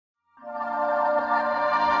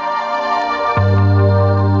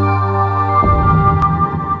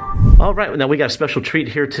All right, now we got a special treat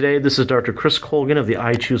here today. This is Dr. Chris Colgin of the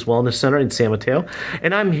I Choose Wellness Center in San Mateo,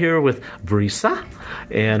 and I'm here with Brisa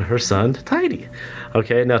and her son, Tidy.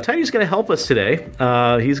 Okay, now Tidy's going to help us today.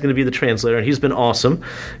 He's going to be the translator, and he's been awesome.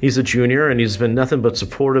 He's a junior, and he's been nothing but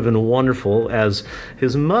supportive and wonderful as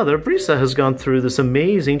his mother, Brisa, has gone through this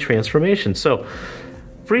amazing transformation. So,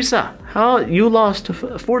 Brisa, how you lost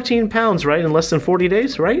 14 pounds, right, in less than 40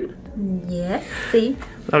 days, right? Yes, sí.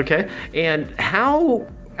 Okay, and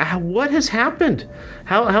what has happened?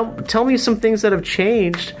 Tell me some things that have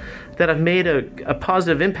changed that have made a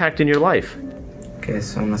positive impact in your life. Que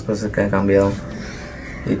son las cosas que han cambiado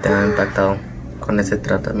y te han impactado con ese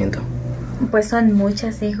tratamiento. Pues son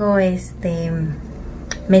muchas, hijo.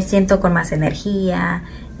 Me siento con más energía.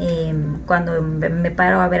 Cuando me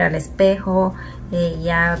paro a ver al espejo,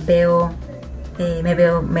 ya me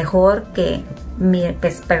veo mejor que mi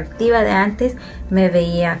perspectiva de antes. Me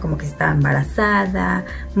veía como que estaba embarazada.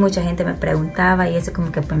 Mucha gente me preguntaba y eso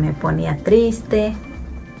como que me ponía triste.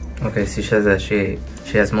 Okay, she says that she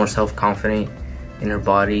has more self-confidence in her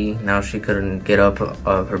body. Now she couldn't get up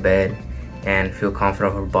of her bed and feel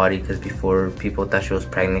confident of her body, because before people thought she was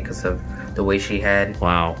pregnant because of the weight she had.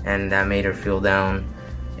 Wow. And that made her feel down.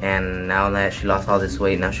 And now that she lost all this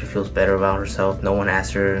weight, now she feels better about herself. No one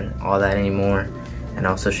asks her all that anymore. And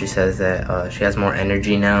also she says that she has more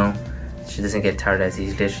energy now. She doesn't get tired as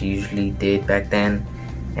easily as she usually did back then.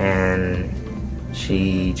 And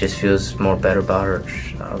she just feels more better about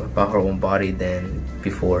her own body than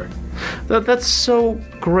before. That's so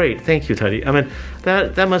great. Thank you, Tidy. I mean,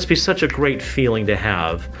 that must be such a great feeling to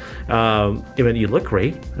have. I mean, you look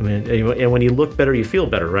great. I mean, and when you look better, you feel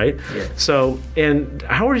better, right? Yeah. So, and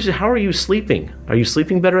how are you sleeping? Are you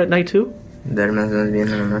sleeping better at night too? ¿Duermes más bien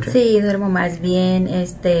en la noche? Sí, duermo más bien.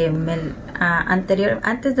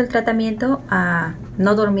 Antes del tratamiento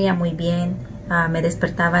no dormía muy bien. Me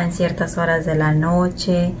despertaba en ciertas horas de la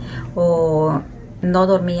noche o no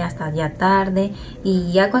dormía hasta ya tarde,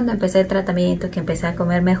 y ya cuando empecé el tratamiento, que empecé a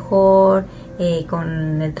comer mejor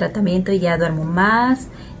con el tratamiento, y ya duermo más,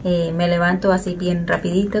 me levanto así bien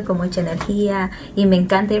rapidito con mucha energía, y me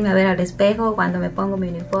encanta irme a ver al espejo cuando me pongo mi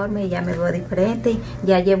uniforme y ya me veo diferente,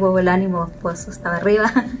 ya llevo el ánimo pues hasta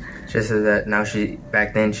arriba. She says that now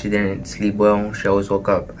back then she didn't sleep well. She always woke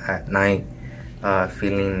up at night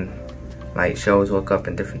feeling like she always woke up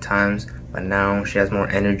in different times. But now she has more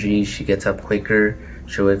energy. She gets up quicker.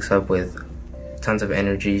 She wakes up with tons of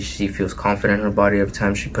energy. She feels confident in her body every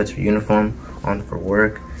time she puts her uniform on for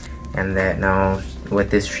work. And that now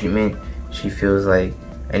with this treatment, she feels like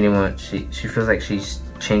she feels like she's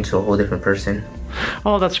changed to a whole different person.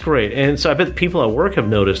 Oh, that's great. And so I bet people at work have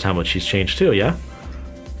noticed how much she's changed too, yeah?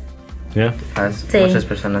 Yeah. Sí. Muchas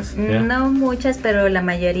personas. Yeah. No muchas, pero la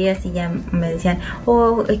mayoría sí ya me decían,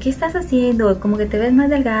 oh, ¿qué estás haciendo? Como que te ves más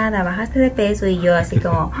delgada, bajaste de peso, y yo así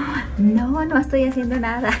como, no estoy haciendo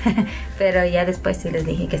nada. Pero ya después sí les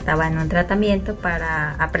dije que estaba en un tratamiento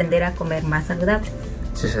para aprender a comer más saludable.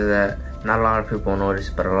 She says that not a lot of people notice,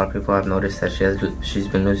 but a lot of people have noticed that she's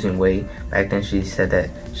been losing weight. Back then she said that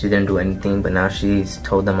she didn't do anything, but now she's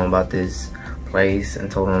told them about this place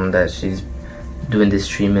and told them that she's doing this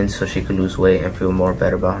treatment so she could lose weight and feel more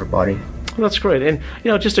better about her body. Well, that's great. And,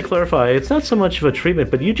 just to clarify, it's not so much of a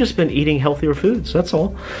treatment, but you've just been eating healthier foods, that's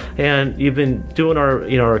all. And you've been doing our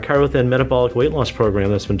Chiro and metabolic weight loss program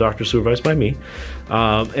that's been Doctor Supervised by me.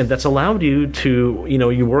 And that's allowed you to,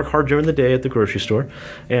 you work hard during the day at the grocery store,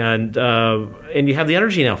 and you have the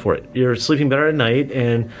energy now for it. You're sleeping better at night,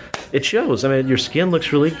 and it shows. I mean, your skin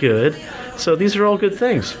looks really good. So these are all good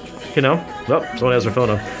things, Oh, someone has their phone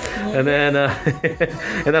on. And then,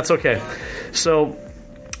 and that's okay. So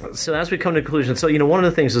as we come to conclusion, so one of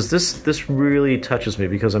the things is this really touches me,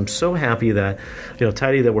 because I'm so happy that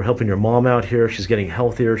Tidy, that we're helping your mom out here. She's getting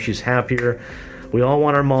healthier, she's happier. We all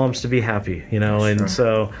want our moms to be happy,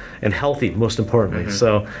 Sure. and healthy, most importantly. Mm-hmm.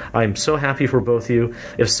 So I'm so happy for both of you.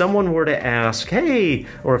 If someone were to ask, hey,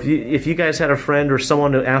 or if you guys had a friend or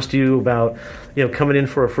someone who asked you about, coming in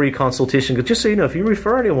for a free consultation, just so you know, if you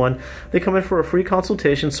refer anyone, they come in for a free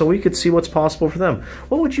consultation so we could see what's possible for them.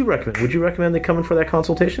 What would you recommend? Would you recommend they come in for that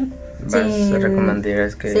consultation?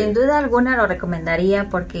 Sin duda alguna lo recomendaría,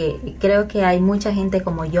 porque creo que hay mucha gente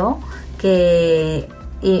como yo que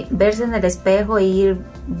verse en el espejo e ir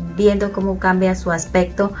viendo cómo cambia su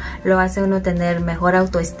aspecto lo hace uno tener mejor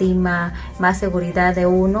autoestima, más seguridad de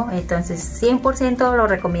uno. Entonces 100% lo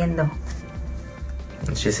recomiendo.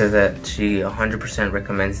 She says that she 100%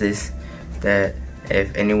 recommends this, that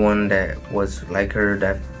if anyone that was like her,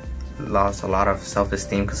 that lost a lot of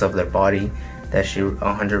self-esteem because of their body, that she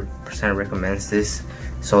 100% recommends this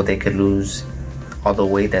so they could lose all the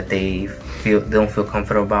weight that they don't feel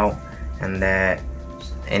comfortable about, and that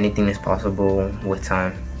anything is possible with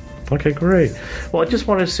time. Okay, great. Well, I just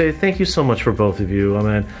wanted to say thank you so much for both of you. I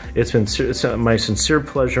mean, it's my sincere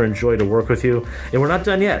pleasure and joy to work with you. And we're not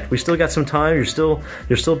done yet. We still got some time. You're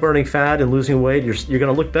still burning fat and losing weight. You're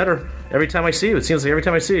going to look better every time I see you. It seems like every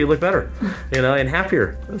time I see you, you look better, and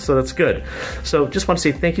happier. So that's good. So just want to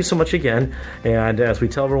say thank you so much again. And as we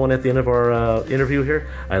tell everyone at the end of our interview here,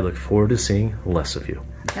 I look forward to seeing less of you.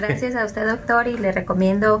 Gracias a usted, doctor, y le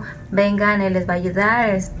recomiendo vengan, él les va a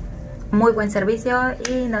ayudar. Es muy buen servicio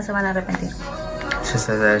y no se van a arrepentir. She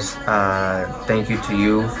says thank you to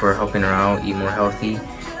you for helping her out eat more healthy,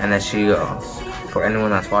 and that she for anyone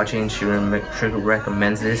that's watching, she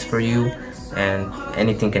recommends this for you, and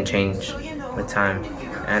anything can change with time.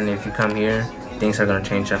 And if you come here, things are going to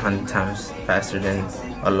change 100 times faster than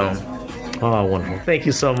alone. Oh, wonderful. Thank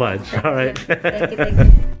you so much. All right. Thank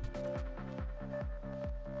you.